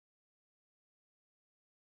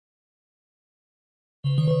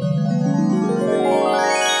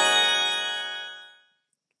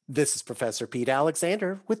This is Professor Pete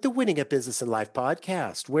Alexander with the Winning at Business and Life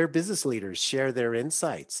podcast, where business leaders share their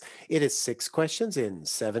insights. It is 6 questions in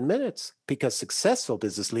 7 minutes because successful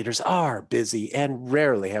business leaders are busy and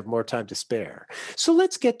rarely have more time to spare. So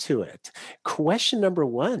let's get to it. Question number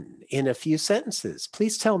 1 in a few sentences.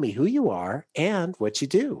 Please tell me who you are and what you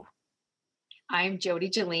do. I'm Jody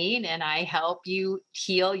Jaleen, and I help you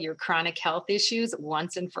heal your chronic health issues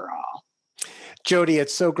once and for all. Jody,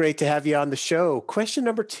 it's so great to have you on the show. Question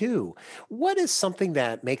number 2. What is something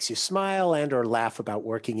that makes you smile and or laugh about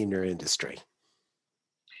working in your industry?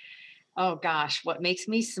 Oh gosh, what makes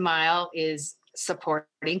me smile is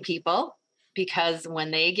supporting people, because when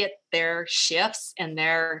they get their shifts and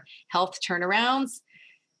their health turnarounds,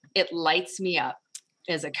 it lights me up.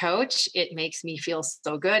 As a coach, it makes me feel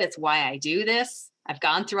so good. It's why I do this. I've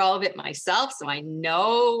gone through all of it myself, so I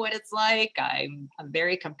know what it's like. I'm a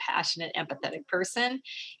very compassionate, empathetic person,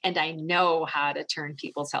 and I know how to turn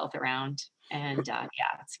people's health around. And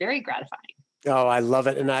it's very gratifying. Oh, I love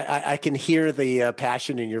it. And I can hear the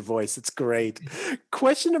passion in your voice. It's great.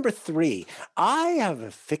 Question number 3. I have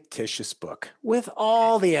a fictitious book with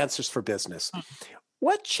all the answers for business.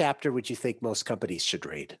 What chapter would you think most companies should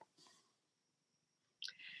read?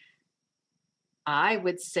 I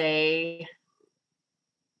would say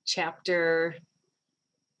I'll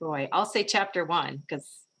say chapter 1, because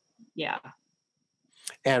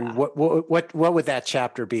And what would that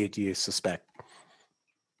chapter be, do you suspect?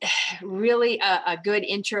 really a good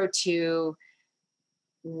intro to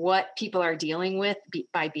what people are dealing with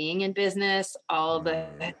by being in business, all the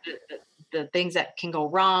things that can go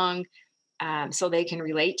wrong, so they can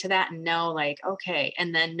relate to that and know, like, okay,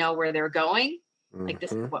 and then know where they're going. Like,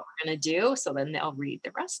 this is what we're going to do. So then they'll read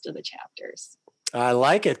the rest of the chapters. I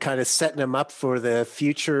like it, kind of setting them up for the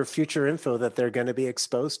future info that they're going to be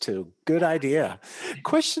exposed to. Good idea.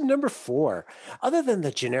 Question number 4. Other than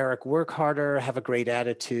the generic work harder, have a great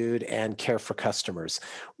attitude, and care for customers,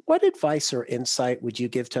 what advice or insight would you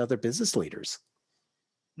give to other business leaders?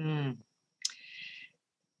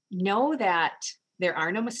 Know that there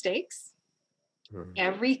are no mistakes.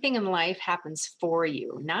 Everything in life happens for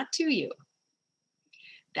you, not to you.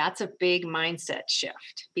 That's a big mindset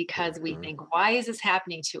shift, because we think, why is this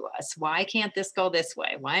happening to us? Why can't this go this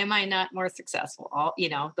way? Why am I not more successful?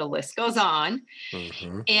 The list goes on.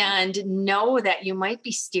 And know that you might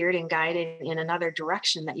be steered and guided in another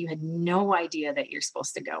direction that you had no idea that you're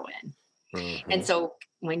supposed to go in. And so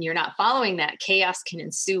when you're not following that, chaos can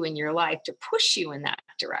ensue in your life to push you in that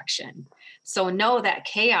direction. So know that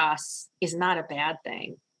chaos is not a bad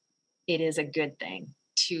thing. It is a good thing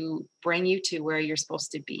to bring you to where you're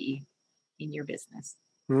supposed to be in your business.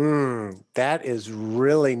 That is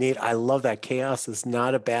really neat. I love that. Chaos is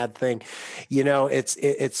not a bad thing.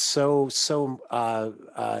 It's so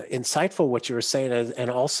insightful what you were saying,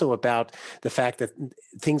 and also about the fact that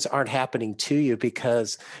things aren't happening to you,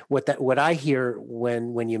 because what I hear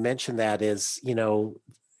when you mention that is,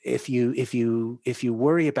 if you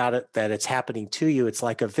worry about it, that it's happening to you, it's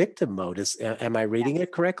like a victim mode. Am I reading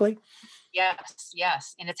it correctly?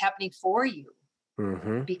 Yes. And it's happening for you,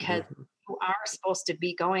 because you are supposed to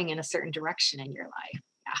be going in a certain direction in your life.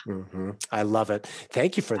 I love it.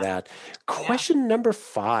 Thank you for that. Question number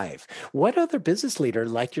 5. What other business leader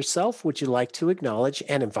like yourself would you like to acknowledge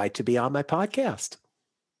and invite to be on my podcast?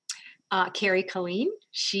 Carrie Colleen.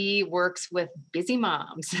 She works with busy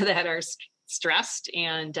moms that are stressed,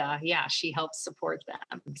 and she helps support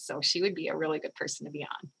them. So she would be a really good person to be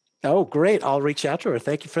on. Oh, great. I'll reach out to her.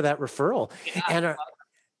 Thank you for that referral. Yeah.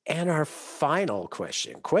 And our final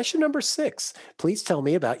question number 6. Please tell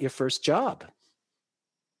me about your first job.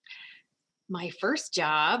 My first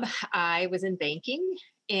job, I was in banking,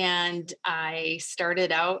 and I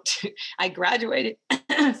started out, I graduated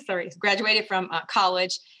from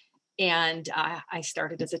college, and I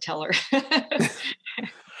started as a teller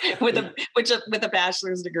with a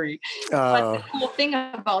bachelor's degree. But the cool thing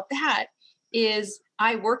about that is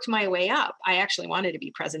I worked my way up. I actually wanted to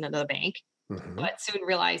be president of the bank, but soon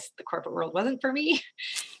realized the corporate world wasn't for me.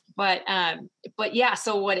 But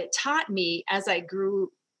so what it taught me as I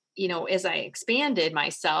grew, as I expanded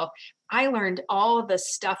myself, I learned all of the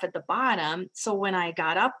stuff at the bottom. So when I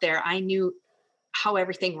got up there, I knew how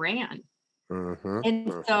everything ran.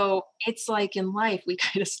 And so it's like in life, we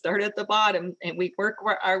kind of start at the bottom and we work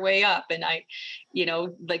our way up. And I,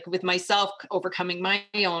 like with myself, overcoming my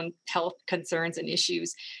own health concerns and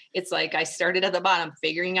issues, it's like I started at the bottom,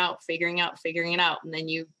 figuring it out. And then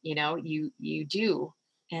you do.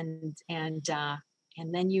 And then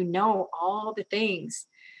all the things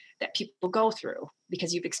that people go through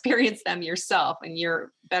because you've experienced them yourself, and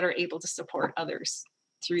you're better able to support others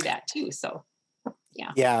through that too. So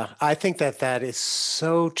Yeah, I think that is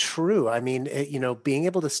so true. I mean, being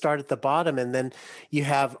able to start at the bottom, and then you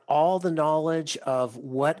have all the knowledge of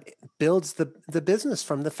what builds the business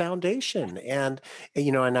from the foundation. And,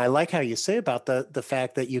 and I like how you say about the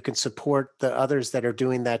fact that you can support the others that are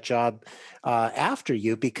doing that job after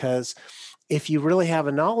you, because if you really have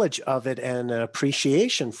a knowledge of it and an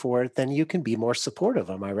appreciation for it, then you can be more supportive.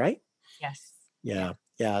 Am I right? Yes. Yeah.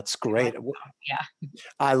 Yeah, it's great. Yeah.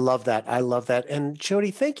 I love that. I love that. And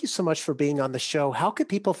Jody, thank you so much for being on the show. How could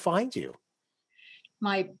people find you?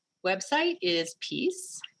 My website is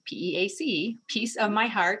peace, P-E-A-C,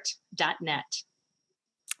 peaceofmyheart.net.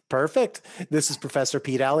 Perfect. This is Professor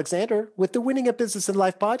Pete Alexander with the Winning at Business and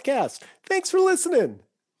Life podcast. Thanks for listening.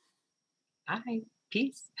 Bye.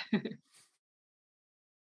 Peace.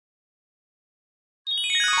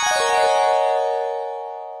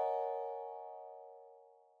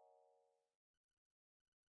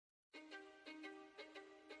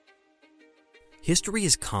 History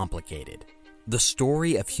is complicated. The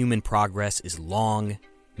story of human progress is long,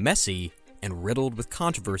 messy, and riddled with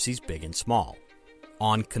controversies big and small.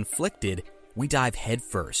 On Conflicted, we dive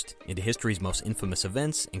headfirst into history's most infamous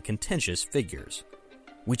events and contentious figures.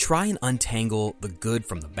 We try and untangle the good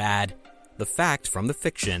from the bad, the fact from the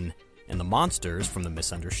fiction, and the monsters from the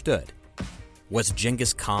misunderstood. Was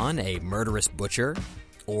Genghis Khan a murderous butcher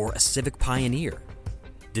or a civic pioneer?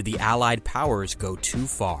 Did the Allied powers go too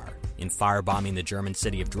far in firebombing the German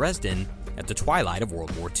city of Dresden at the twilight of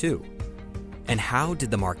World War II? And how did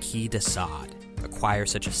the Marquis de Sade acquire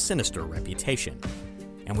such a sinister reputation?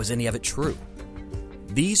 And was any of it true?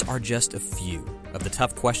 These are just a few of the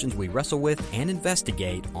tough questions we wrestle with and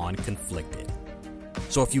investigate on Conflicted.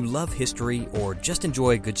 So if you love history or just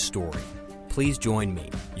enjoy a good story, please join me,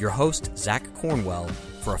 your host, Zach Cornwell,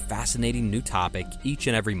 for a fascinating new topic each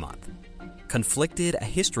and every month. Conflicted, a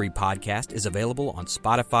history podcast, is available on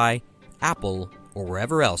Spotify, Apple, or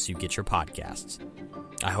wherever else you get your podcasts.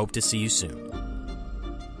 I hope to see you soon.